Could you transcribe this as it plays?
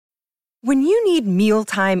When you need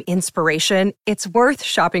mealtime inspiration, it's worth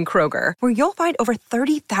shopping Kroger, where you'll find over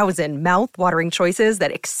 30,000 mouth-watering choices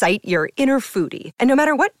that excite your inner foodie. And no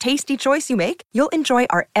matter what tasty choice you make, you'll enjoy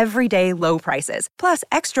our everyday low prices, plus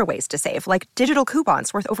extra ways to save, like digital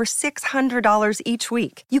coupons worth over $600 each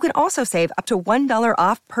week. You can also save up to $1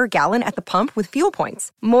 off per gallon at the pump with fuel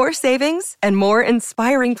points. More savings and more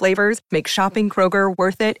inspiring flavors make shopping Kroger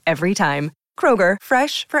worth it every time. Kroger,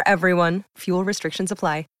 fresh for everyone. Fuel restrictions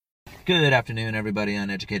apply. Good afternoon, everybody.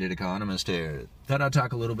 Uneducated Economist here. Thought I'd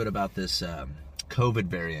talk a little bit about this COVID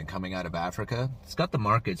variant coming out of Africa. It's got the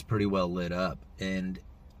markets pretty well lit up. And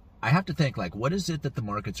I have to think, like, what is it that the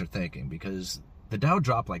markets are thinking? Because the Dow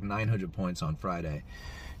dropped like 900 points on Friday.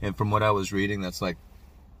 And from what I was reading, that's like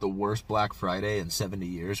the worst Black Friday in 70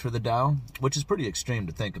 years for the Dow, which is pretty extreme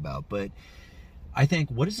to think about. But I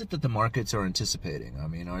think, what is it that the markets are anticipating? I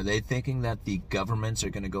mean, are they thinking that the governments are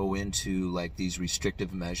going to go into like these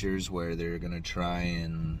restrictive measures where they're going to try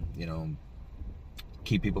and,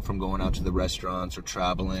 keep people from going out to the restaurants or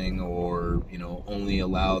traveling, or, only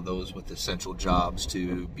allow those with essential jobs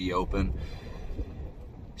to be open?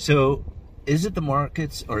 So is it the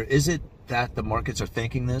markets, or is it that the markets are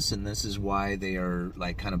thinking this, and this is why they are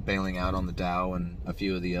like kind of bailing out on the Dow and a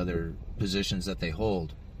few of the other positions that they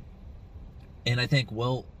hold? And I think,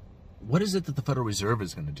 well, what is it that the Federal Reserve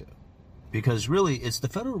is going to do? Because really, it's the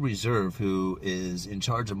Federal Reserve who is in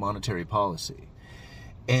charge of monetary policy.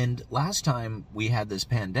 And last time we had this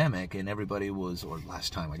pandemic and everybody was, or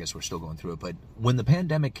last time, I guess we're still going through it, but when the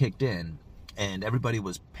pandemic kicked in and everybody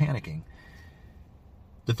was panicking,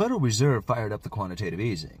 the Federal Reserve fired up the quantitative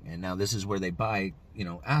easing. And now this is where they buy,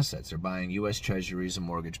 assets. They're buying U.S. Treasuries and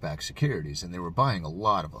mortgage-backed securities. And they were buying a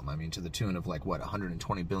lot of them. I mean, to the tune of like,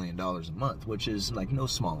 $120 billion a month, which is like no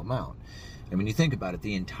small amount. I mean, you think about it,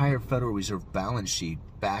 the entire Federal Reserve balance sheet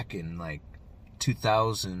back in like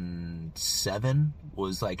 2007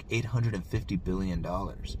 was like $850 billion.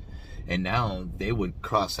 And now they would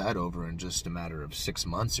cross that over in just a matter of 6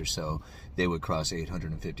 months or so. They would cross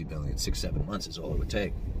 850 billion. 6-7 months is all it would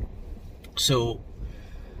take. So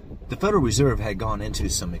the Federal Reserve had gone into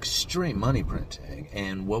some extreme money printing.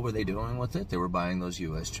 And what were they doing with it? They were buying those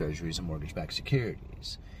U.S. Treasuries and mortgage-backed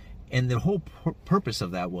securities. And the whole purpose of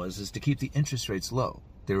that is to keep the interest rates low.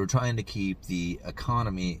 They were trying to keep the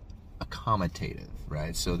economy accommodative,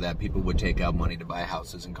 right? So that people would take out money to buy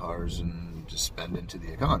houses and cars and just spend into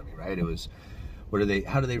the economy, right? It was,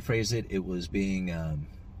 how do they phrase it? It was being,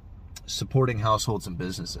 supporting households and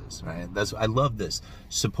businesses, right? I love this.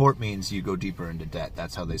 Support means you go deeper into debt.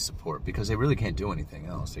 That's how they support, because they really can't do anything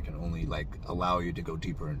else. They can only allow you to go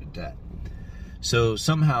deeper into debt. So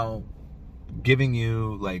somehow giving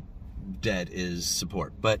you debt is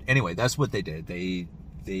support. But anyway, that's what they did. They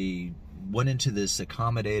went into this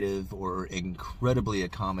accommodative or incredibly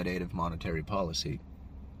accommodative monetary policy.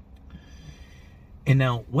 And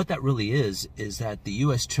now what that really is that the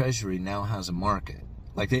U.S. Treasury now has a market.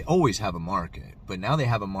 They always have a market, but now they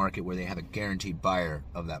have a market where they have a guaranteed buyer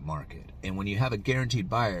of that market. And when you have a guaranteed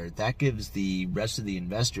buyer, that gives the rest of the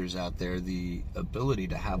investors out there the ability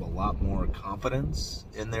to have a lot more confidence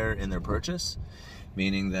in their purchase,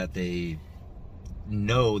 meaning that they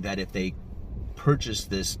know that if they purchase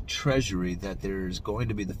this treasury, that there's going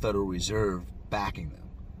to be the Federal Reserve backing them.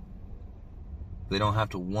 They don't have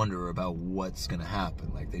to wonder about what's going to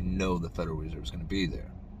happen. They know the Federal Reserve is going to be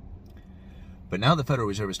there. But now the Federal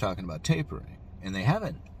Reserve is talking about tapering, and they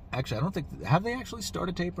haven't. Actually, I don't think, have they actually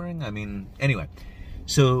started tapering? I mean, anyway,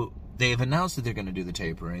 so they have announced that they're going to do the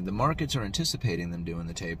tapering. The markets are anticipating them doing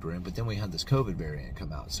the tapering, but then we had this COVID variant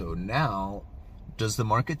come out. So now, does the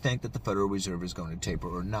market think that the Federal Reserve is going to taper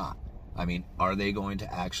or not? I mean, are they going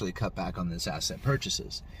to actually cut back on this asset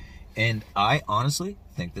purchases? And I honestly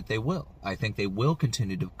think that they will. I think they will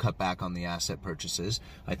continue to cut back on the asset purchases.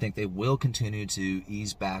 I think they will continue to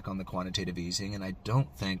ease back on the quantitative easing, and I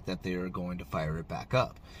don't think that they are going to fire it back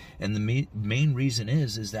up. And the main reason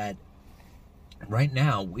is that right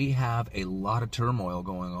now we have a lot of turmoil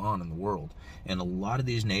going on in the world, and a lot of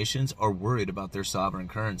these nations are worried about their sovereign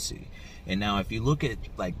currency. And now if you look at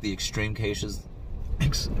the extreme cases,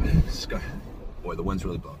 boy, the wind's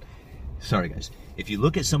really blowing. Sorry, guys. If you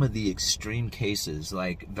look at some of the extreme cases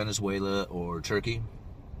like Venezuela or Turkey,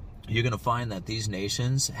 you're going to find that these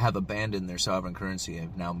nations have abandoned their sovereign currency and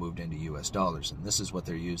have now moved into U.S. dollars. And this is what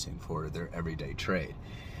they're using for their everyday trade.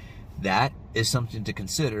 That is something to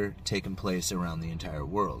consider taking place around the entire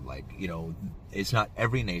world. It's not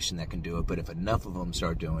every nation that can do it, but if enough of them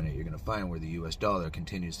start doing it, you're going to find where the U.S. dollar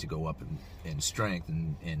continues to go up in strength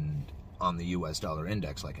and on the U.S. dollar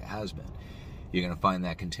index like it has been. You're going to find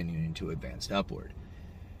that continuing to advance upward.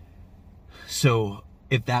 So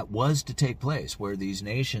if that was to take place, where these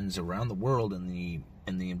nations around the world and the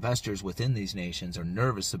investors within these nations are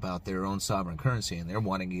nervous about their own sovereign currency and they're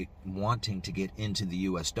wanting to get into the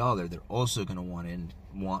U.S. dollar, they're also going to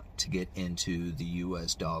want to get into the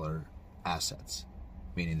U.S. dollar assets.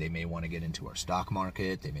 Meaning they may want to get into our stock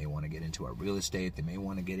market, they may want to get into our real estate, they may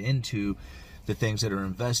want to get into the things that are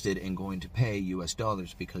invested in going to pay U.S.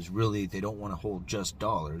 dollars, because really they don't want to hold just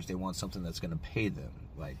dollars. They want something that's going to pay them.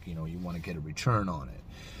 Like, you want to get a return on it.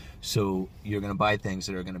 So you're going to buy things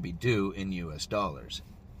that are going to be due in U.S. dollars.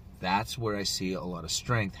 That's where I see a lot of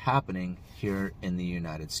strength happening here in the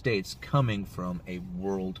United States, coming from a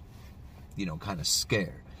world, kind of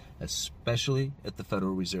scare, especially if the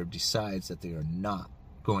Federal Reserve decides that they are not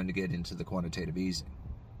going to get into the quantitative easing.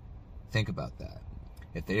 Think about that.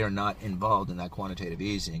 If they are not involved in that quantitative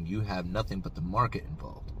easing, you have nothing but the market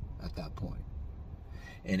involved at that point.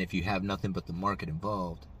 And if you have nothing but the market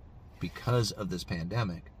involved because of this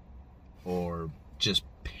pandemic, or just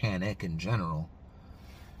panic in general,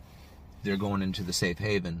 they're going into the safe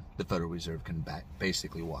haven. The Federal Reserve can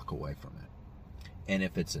basically walk away from it. And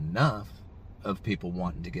if it's enough of people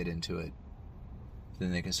wanting to get into it,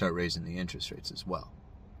 then they can start raising the interest rates as well,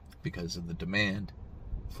 because of the demand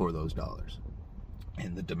for those dollars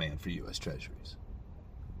and the demand for U.S. Treasuries.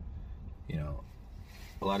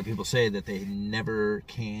 A lot of people say that they never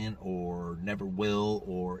can or never will,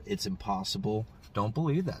 or it's impossible. Don't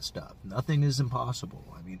believe that stuff. Nothing is impossible.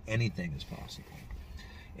 I mean, anything is possible.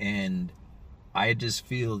 And I just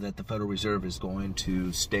feel that the Federal Reserve is going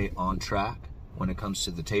to stay on track when it comes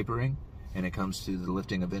to the tapering and it comes to the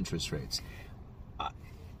lifting of interest rates.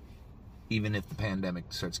 Even if the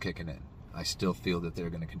pandemic starts kicking in, I still feel that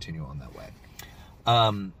they're going to continue on that way.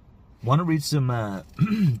 Want to read some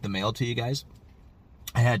the mail to you guys?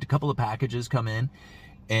 I had a couple of packages come in,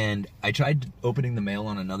 and I tried opening the mail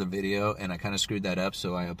on another video, and I kind of screwed that up,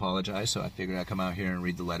 so I apologize. So I figured I'd come out here and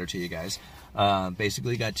read the letter to you guys.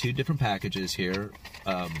 Basically, got two different packages here.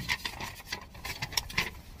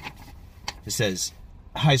 It says,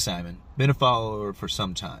 "Hi Simon, been a follower for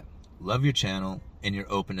some time. Love your channel and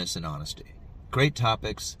your openness and honesty. Great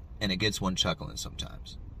topics, and it gets one chuckling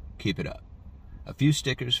sometimes. Keep it up. A few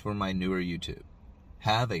stickers for my newer YouTube.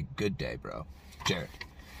 Have a good day, bro. Jared."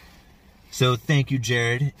 So thank you,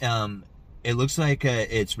 Jared. It looks like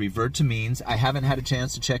it's Revert to Means. I haven't had a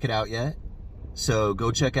chance to check it out yet. So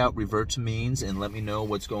go check out Revert to Means and let me know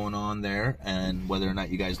what's going on there and whether or not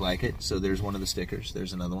you guys like it. So there's one of the stickers.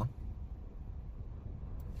 There's another one.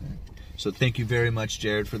 So thank you very much,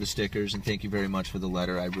 Jared, for the stickers, and thank you very much for the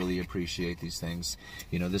letter. I really appreciate these things.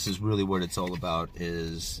 This is really what it's all about,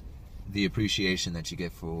 is the appreciation that you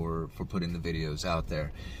get for putting the videos out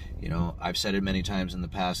there. I've said it many times in the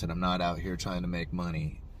past that I'm not out here trying to make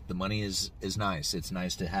money. The money is nice. It's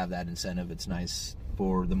nice to have that incentive. It's nice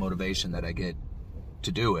for the motivation that I get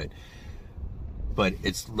to do it. But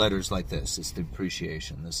it's letters like this. It's the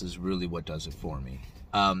appreciation. This is really what does it for me.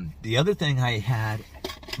 The other thing I had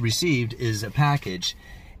received is a package,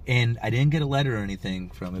 and I didn't get a letter or anything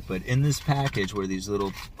from it, but in this package were these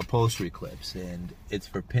little upholstery clips, and it's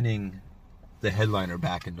for pinning the headliner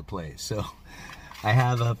back into place. So I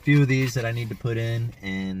have a few of these that I need to put in,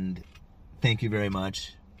 and thank you very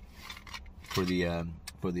much for the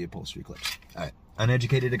upholstery clips. All right,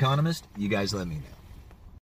 Uneducated Economist, you guys let me know.